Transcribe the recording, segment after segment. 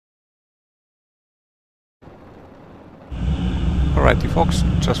Alrighty folks,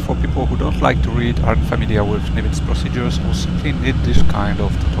 just for people who don't like to read, aren't familiar with Nimitz procedures, or simply need this kind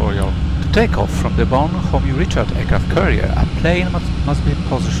of tutorial. To take off from the Bon Homme Richard aircraft carrier, a plane must be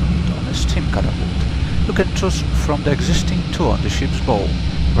positioned on a steam catapult. You can choose from the existing two on the ship's bow,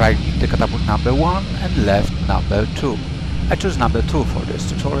 right the catapult number 1 and left number 2. I choose number 2 for this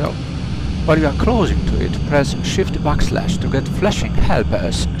tutorial. While you are closing to it, press Shift / to get flashing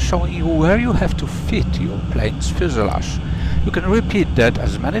helpers showing you where you have to fit your plane's fuselage. You can repeat that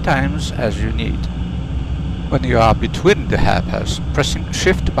as many times as you need. When you are between the helpers, pressing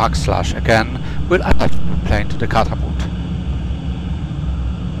Shift / again will attach the plane to the catapult.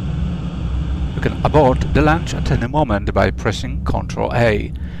 You can abort the launch at any moment by pressing Ctrl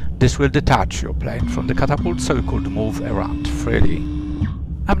A. This will detach your plane from the catapult so you could move around freely.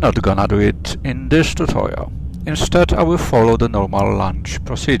 I'm not gonna do it in this tutorial. Instead, I will follow the normal launch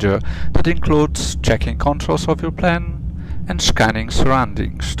procedure that includes checking controls of your plane and scanning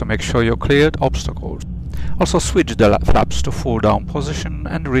surroundings to make sure you cleared obstacles. Also switch the flaps to full down position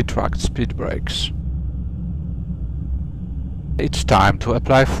and retract speed brakes. It's time to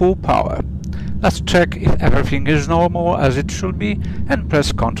apply full power. Let's check if everything is normal as it should be and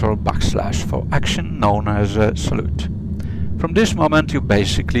press Ctrl / for action known as a salute. From this moment you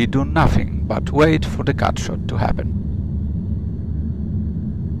basically do nothing but wait for the cut shot to happen.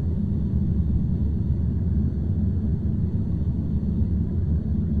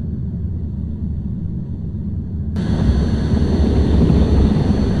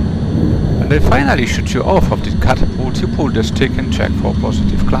 When they finally shoot you off of the catapult, you pull the stick and check for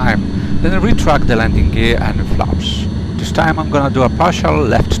positive climb, then retract the landing gear and flaps. This time I'm gonna do a partial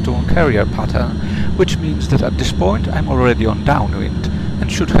left turn carrier pattern, which means that at this point I'm already on downwind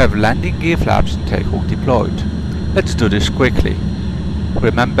and should have landing gear flaps and tailhook deployed. Let's do this quickly.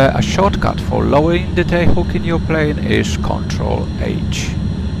 Remember, a shortcut for lowering the tailhook in your plane is Ctrl H.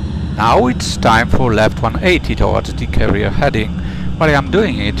 Now it's time for left 180 towards the carrier heading. While I'm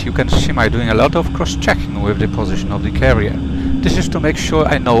doing it, you can see me doing a lot of cross-checking with the position of the carrier. This is to make sure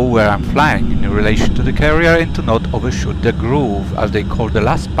I know where I'm flying in relation to the carrier and to not overshoot the groove, as they call the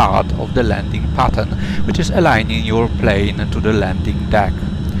last part of the landing pattern, which is aligning your plane to the landing deck.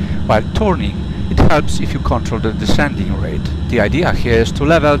 While turning, it helps if you control the descending rate. The idea here is to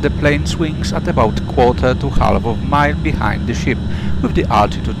level the plane's wings at about 1/4 to 1/2 mile behind the ship, with the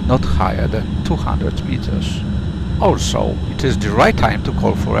altitude not higher than 200 meters. Also, it is the right time to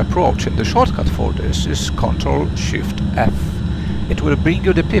call for approach, and the shortcut for this is Ctrl Shift F. It will bring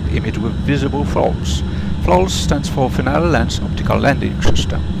you the PIP image with visible flaws. Flaws stands for Final Lens Optical Landing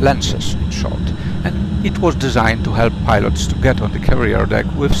System, lenses in short, and it was designed to help pilots to get on the carrier deck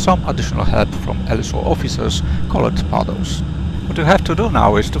with some additional help from LSO officers called paddles. What you have to do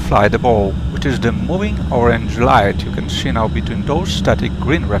now is to fly the ball, which is the moving orange light you can see now between those static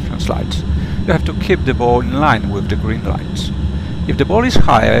green reference lights. You have to keep the ball in line with the green lights. If the ball is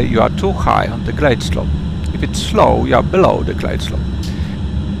higher, you are too high on the glide slope. If it's slow, you are below the glide slope.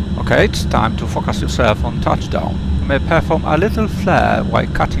 Okay, it's time to focus yourself on touchdown. You may perform a little flare while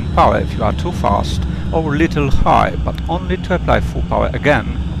cutting power if you are too fast, or little high, but only to apply full power again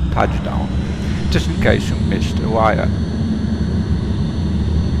on touchdown, just in case you missed a wire.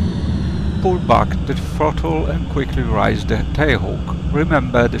 Pull back the throttle and quickly raise the tailhook.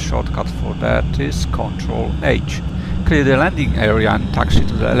 Remember, the shortcut for that is Ctrl H. Clear the landing area and taxi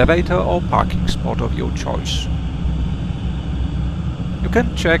to the elevator or parking spot of your choice. You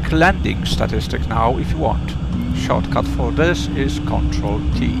can check landing statistics now if you want. Shortcut for this is Ctrl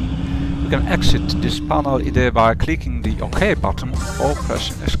T. You can exit this panel either by clicking the OK button or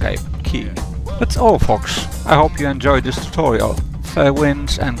pressing Escape key. That's all folks, I hope you enjoyed this tutorial. Fair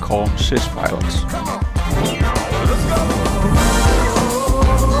winds and calm seas, pilots. Let's go!